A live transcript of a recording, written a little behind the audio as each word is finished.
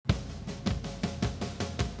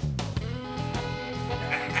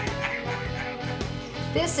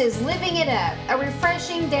This is Living It Up, a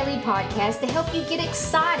refreshing daily podcast to help you get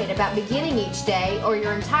excited about beginning each day or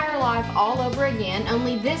your entire life all over again,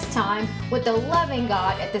 only this time with the loving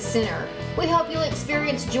God at the center. We hope you'll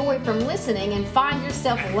experience joy from listening and find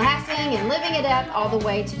yourself laughing and living it up all the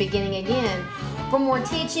way to beginning again. For more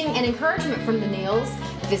teaching and encouragement from the Neils,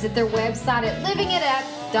 visit their website at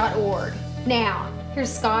livingitup.org. Now,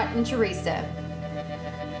 here's Scott and Teresa.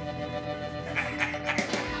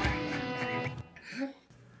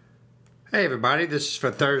 Hey everybody, this is for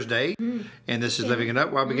Thursday, and this is Living It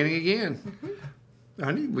Up while beginning again.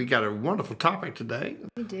 Honey, we got a wonderful topic today.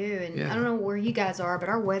 We do, and I don't know where you guys are, but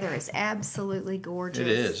our weather is absolutely gorgeous. It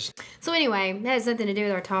is. So anyway, that has nothing to do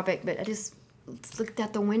with our topic, but I just looked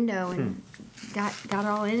out the window and got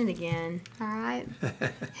all in it again. All right?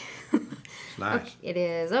 It's nice. Okay, it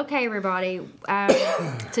is. Okay, everybody.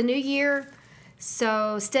 It's a new year.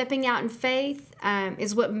 So stepping out in faith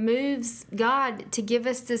is what moves God to give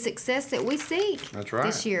us the success that we seek. That's right.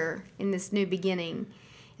 This year in this new beginning. And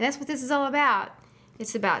that's what this is all about.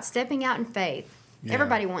 It's about stepping out in faith. Yeah.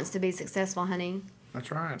 Everybody wants to be successful, honey. That's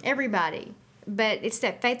right. Everybody. But it's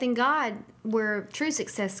that faith in God where true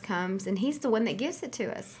success comes, and He's the one that gives it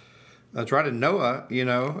to us. That's right. And Noah, you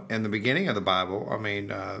know, in the beginning of the Bible, I mean,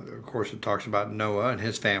 of course it talks about Noah and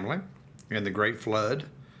his family and the great flood.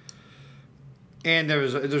 And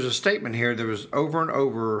there's a statement here. There was over and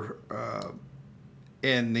over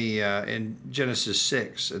in Genesis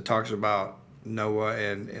 6. It talks about Noah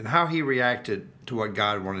and how he reacted to what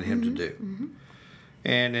God wanted him to do. Mm-hmm.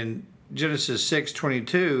 And in Genesis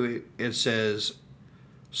 6:22, it says,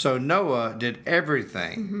 "So Noah did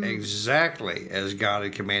everything exactly as God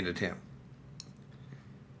had commanded him."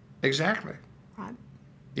 Exactly. Right.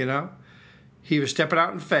 You know, he was stepping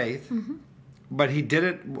out in faith. Mm-hmm. But he did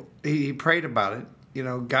it, he prayed about it. You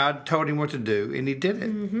know, God told him what to do, and he did it.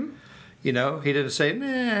 Mm-hmm. You know, he didn't say,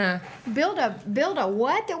 nah. Build a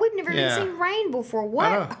what? That we've never even seen rain before. What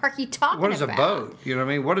are you talking about? What is a boat? You know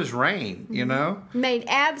what I mean? What is rain, you know? Made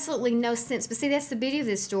absolutely no sense. But see, that's the beauty of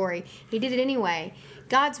this story. He did it anyway.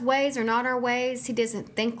 God's ways are not our ways. He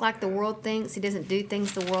doesn't think like the world thinks. He doesn't do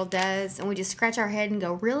things the world does. And we just scratch our head and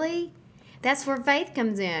go, really? That's where faith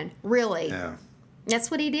comes in. Really? Yeah. That's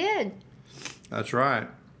what he did. That's right.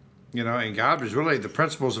 You know, and God was really the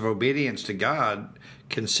principles of obedience to God,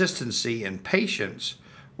 consistency and patience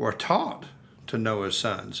were taught to Noah's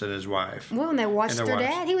sons and his wife. Well, and they watched their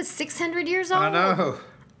dad. He was 600 years old. I know.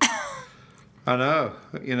 I know.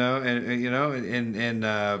 You know, and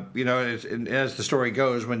as the story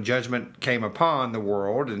goes, when judgment came upon the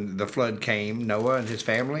world and the flood came, Noah and his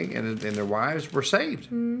family and their wives were saved.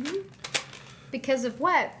 Mm-hmm. Because of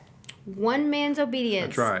what? One man's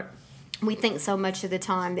obedience. That's right. We think so much of the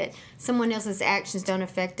time that someone else's actions don't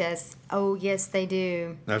affect us. Oh, yes, they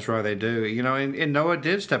do. That's right, they do. You know, and Noah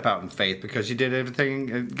did step out in faith because he did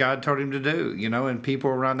everything God told him to do. You know, and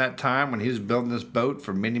people around that time when he was building this boat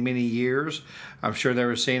for many, many years, I'm sure they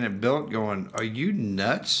were seeing it built going, are you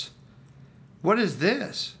nuts? What is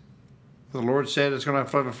this? The Lord said it's going to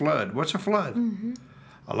flood a flood. What's a flood? Mm-hmm.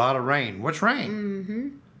 A lot of rain. What's rain? Mm-hmm.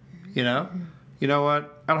 You know? You know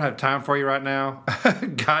what? I don't have time for you right now.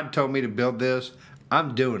 God told me to build this.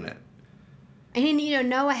 I'm doing it. And, you know,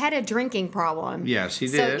 Noah had a drinking problem. Yes, he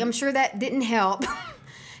did. So I'm sure that didn't help.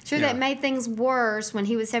 That made things worse when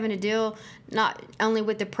he was having to deal not only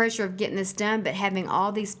with the pressure of getting this done, but having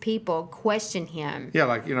all these people question him. Yeah,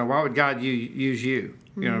 like, you know, why would God use you?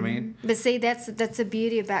 You know what I mean? But see, that's the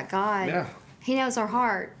beauty about God. Yeah. He knows our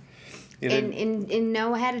heart. And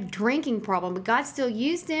Noah had a drinking problem, but God still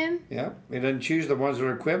used him. Yeah, he doesn't choose the ones that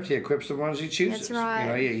are equipped. He equips the ones he chooses. That's right.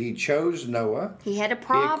 You know, he chose Noah. He had a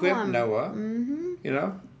problem. He equipped Noah. Mm-hmm. You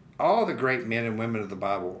know, all the great men and women of the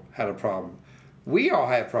Bible had a problem. We all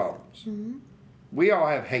have problems. Mm-hmm. We all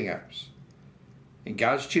have hang-ups. And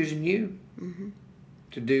God's choosing you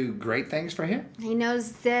to do great things for him. He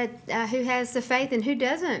knows that who has the faith and who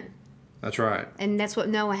doesn't. That's right. And that's what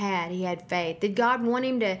Noah had. He had faith. Did God want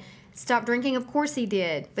him to stop drinking? Of course he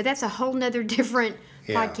did. But that's a whole nother different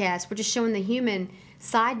podcast. We're just showing the human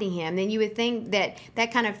side to him. Then you would think that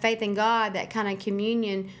kind of faith in God, that kind of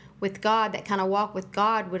communion with God, that kind of walk with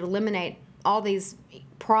God would eliminate all these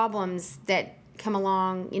problems that come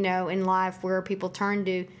along, you know, in life where people turn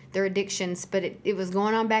to their addictions. But it was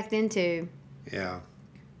going on back then too. Yeah,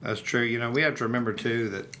 that's true. You know, we have to remember too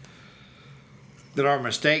that our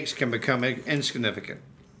mistakes can become insignificant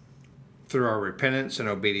through our repentance and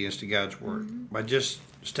obedience to God's word by just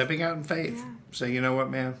stepping out in faith. Yeah. Saying, you know what,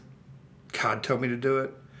 man? God told me to do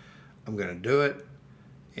it. I'm going to do it,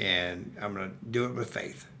 and I'm going to do it with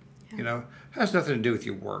faith. You know, has nothing to do with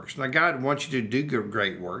your works. Now, God wants you to do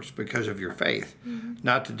great works because of your faith,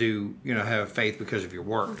 not to do, have faith because of your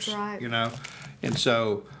works. That's right. You know, and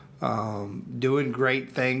so doing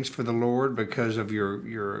great things for the Lord because of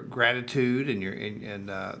your gratitude and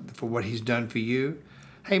for what He's done for you.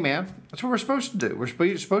 Hey, man, that's what we're supposed to do.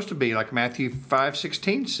 We're supposed to be like Matthew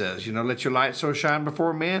 5:16 says. Let your light so shine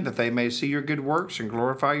before men that they may see your good works and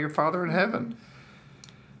glorify your Father in heaven.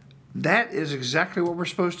 That is exactly what we're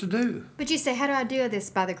supposed to do. But you say, how do I do this?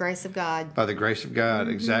 By the grace of God. By the grace of God,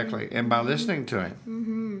 exactly. And by listening to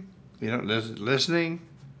Him. Listening,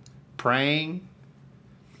 praying,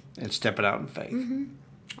 and stepping out in faith.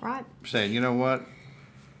 Right. Saying, you know what?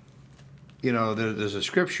 There's a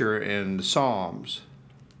scripture in the Psalms.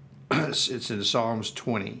 It's in Psalms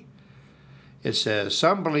 20. It says,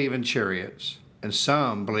 some believe in chariots and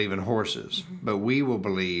some believe in horses, but we will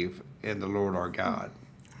believe in the Lord our God.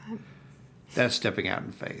 That's stepping out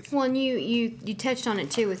in faith. Well, and you touched on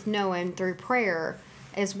it too with Noah and through prayer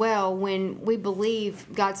as well. When we believe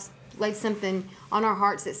God's laid something on our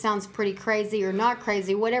hearts that sounds pretty crazy or not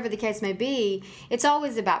crazy, whatever the case may be, it's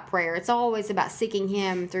always about prayer. It's always about seeking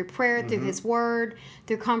Him through prayer, through His Word,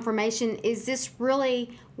 through confirmation. Is this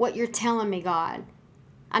really what you're telling me, God?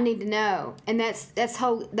 I need to know, and that's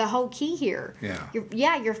the whole key here.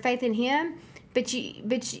 Yeah. Your faith in Him, but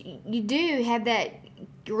you do have that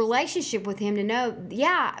relationship with Him to know,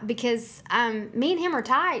 because me and Him are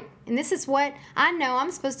tight, and this is what I know I'm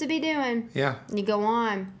supposed to be doing. Yeah. And you go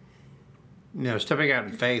on. Stepping out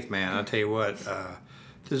in faith, man, I'll tell you what,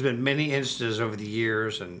 there's been many instances over the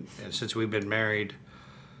years and since we've been married,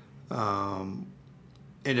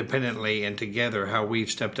 independently and together, how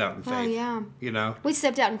we've stepped out in faith. Oh, yeah. We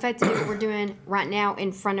stepped out in faith to do what we're doing right now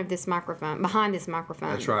in front of this microphone, behind this microphone.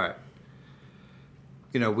 That's right.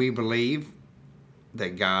 We believe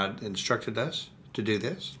that God instructed us to do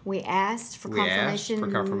this. We asked for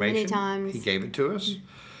confirmation many times. He gave it to us.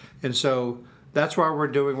 And so that's why we're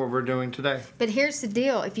doing what we're doing today. But here's the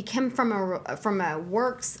deal. If you come from a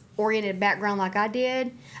works-oriented background like I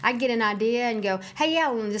did, I get an idea and go, hey,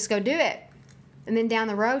 we'll just go do it. And then down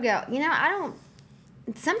the road go,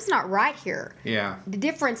 something's not right here. Yeah. The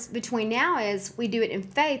difference between now is we do it in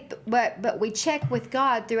faith, but we check with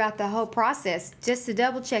God throughout the whole process just to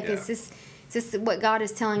double check. Yeah. Is this what God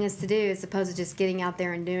is telling us to do, as opposed to just getting out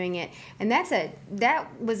there and doing it? And that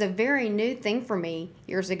was a very new thing for me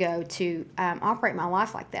years ago to operate my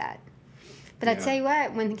life like that. But I tell you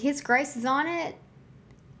what, when His grace is on it,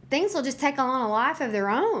 things will just take on a life of their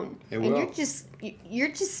own. It will. And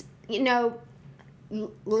you're just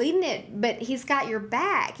leading it, but He's got your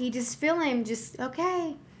back. You just feel Him just,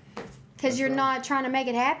 okay. Because you're not trying to make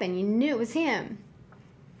it happen. You knew it was Him.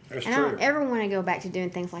 That's and true. I don't ever want to go back to doing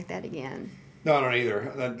things like that again. No, I don't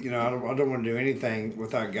either. I don't want to do anything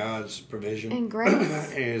without God's provision. And grace.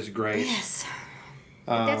 And His grace. Yes.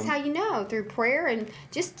 That's how you know, through prayer, and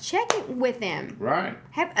just check it with Him. Right.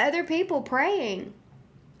 Have other people praying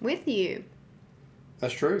with you.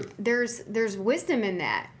 That's true. There's wisdom in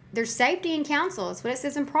that. There's safety in counsel. That's what it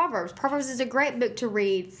says in Proverbs. Proverbs is a great book to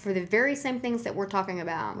read for the very same things that we're talking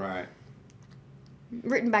about. Right.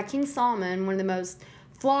 Written by King Solomon, one of the most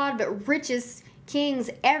flawed but richest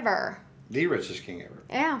kings ever. The richest king ever.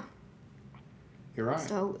 Yeah. You're right.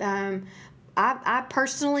 So I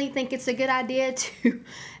personally think it's a good idea to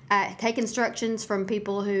take instructions from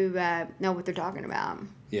people who know what they're talking about.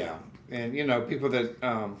 Yeah. And, people that,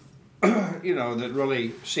 that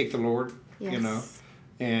really seek the Lord, Yes.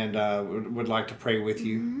 and would like to pray with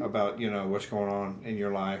you about, what's going on in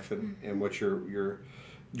your life and what your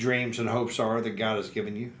dreams and hopes are that God has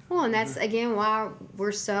given you. Well, and that's, again, why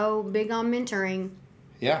we're so big on mentoring.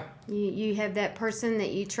 Yeah. You have that person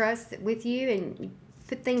that you trust with you, and you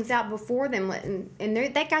put things out before them, and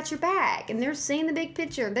they got your back, and they're seeing the big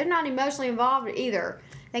picture. They're not emotionally involved either.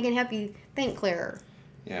 They can help you think clearer.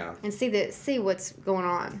 Yeah. And see what's going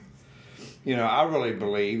on. I really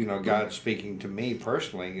believe, God's speaking to me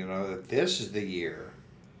personally, that this is the year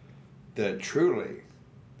that truly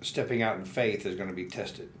stepping out in faith is going to be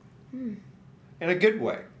tested. In a good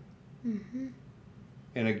way. Mm-hmm.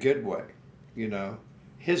 In a good way,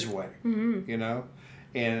 His way,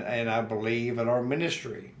 and I believe in our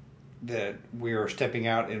ministry that we are stepping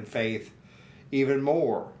out in faith even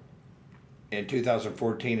more. And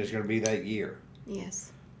 2014 is going to be that year.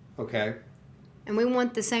 Yes. Okay. And we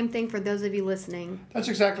want the same thing for those of you listening. That's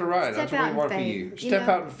exactly right. That's what we want for you. Step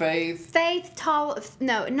out in faith.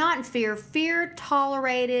 Not in fear. Fear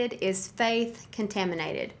tolerated is faith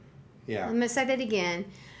contaminated. Yeah. I'm going to say that again.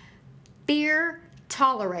 Fear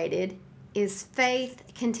tolerated is faith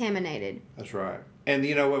contaminated. That's right. And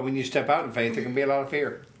you know what? When you step out in faith, there can be a lot of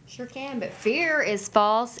fear. Sure can, but fear is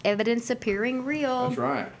false evidence appearing real. That's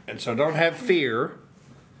right. And so don't have fear,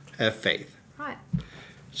 have faith. Right.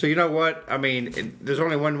 So you know what? I mean, there's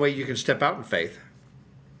only one way you can step out in faith.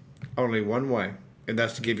 Only one way, and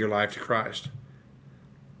that's to give your life to Christ.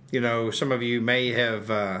 You know, some of you may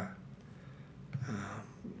have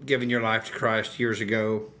given your life to Christ years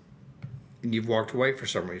ago, and you've walked away for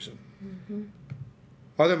some reason. Mm-hmm.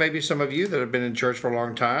 Or there may be some of you that have been in church for a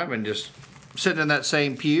long time and just sitting in that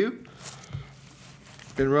same pew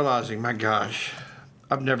and realizing, my gosh,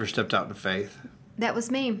 I've never stepped out in faith. That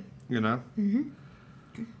was me. You know?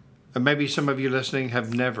 Mm-hmm. And maybe some of you listening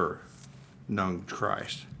have never known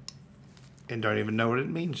Christ and don't even know what it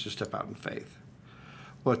means to step out in faith.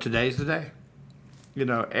 Well, today's the day. You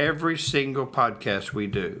know, every single podcast we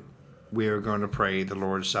do, we are going to pray the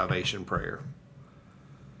Lord's salvation prayer.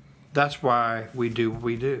 That's why we do what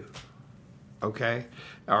we do. Okay?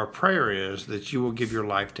 Our prayer is that you will give your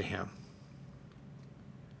life to Him.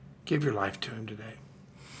 Give your life to Him today.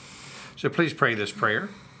 So please pray this prayer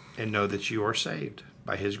and know that you are saved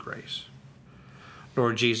by His grace.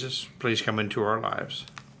 Lord Jesus, please come into our lives.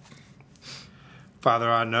 Father,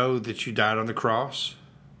 I know that you died on the cross,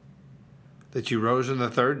 that you rose on the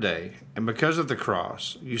third day, and because of the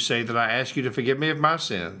cross, you say that I ask you to forgive me of my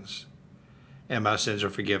sins, and my sins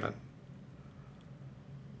are forgiven.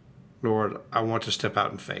 Lord, I want to step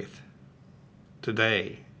out in faith.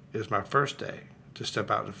 Today is my first day to step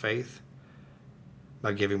out in faith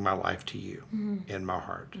by giving my life to you in my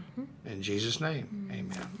heart. Mm-hmm. In Jesus' name,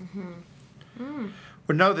 amen. Mm-hmm.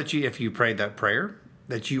 Well, know that if you prayed that prayer,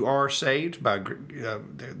 that you are saved by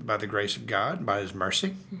the grace of God, by His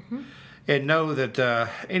mercy. Mm-hmm. And know that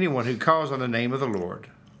anyone who calls on the name of the Lord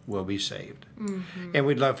will be saved. Mm-hmm. And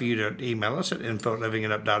we'd love for you to email us at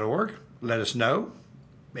info@livingitup.org. Let us know.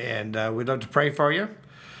 And we'd love to pray for you.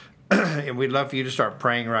 And we'd love for you to start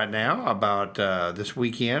praying right now about this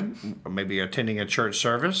weekend, maybe attending a church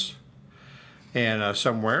service and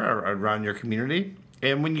somewhere around your community.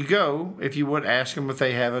 And when you go, if you would, ask them if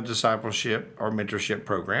they have a discipleship or mentorship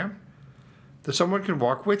program that someone can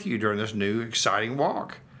walk with you during this new exciting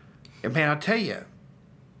walk. And man, I tell you,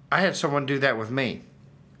 I had someone do that with me,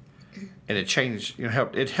 and it changed.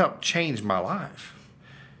 It helped change my life.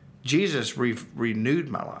 Jesus renewed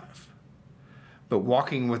my life, but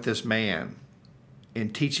walking with this man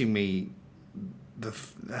and teaching me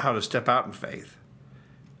how to step out in faith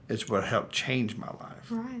is what helped change my life.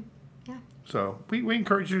 Right. Yeah. So we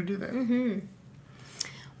encourage you to do that. Mm-hmm.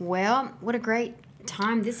 Well, what a great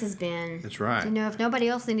time this has been. That's right. You know, if nobody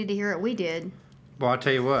else needed to hear it, we did. Well, I'll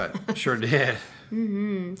tell you what, sure did.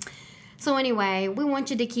 Mm-hmm. So anyway, we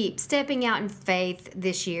want you to keep stepping out in faith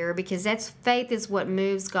this year, because faith is what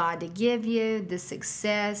moves God to give you the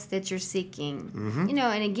success that you're seeking. Mm-hmm. You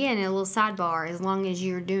know, and again, a little sidebar, as long as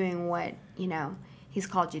you're doing what, He's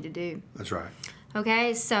called you to do. That's right.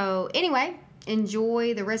 Okay, so anyway,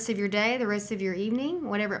 enjoy the rest of your day, the rest of your evening,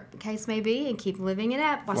 whatever the case may be, and keep living it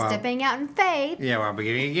up while stepping out in faith. Yeah, well, I'm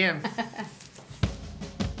beginning again.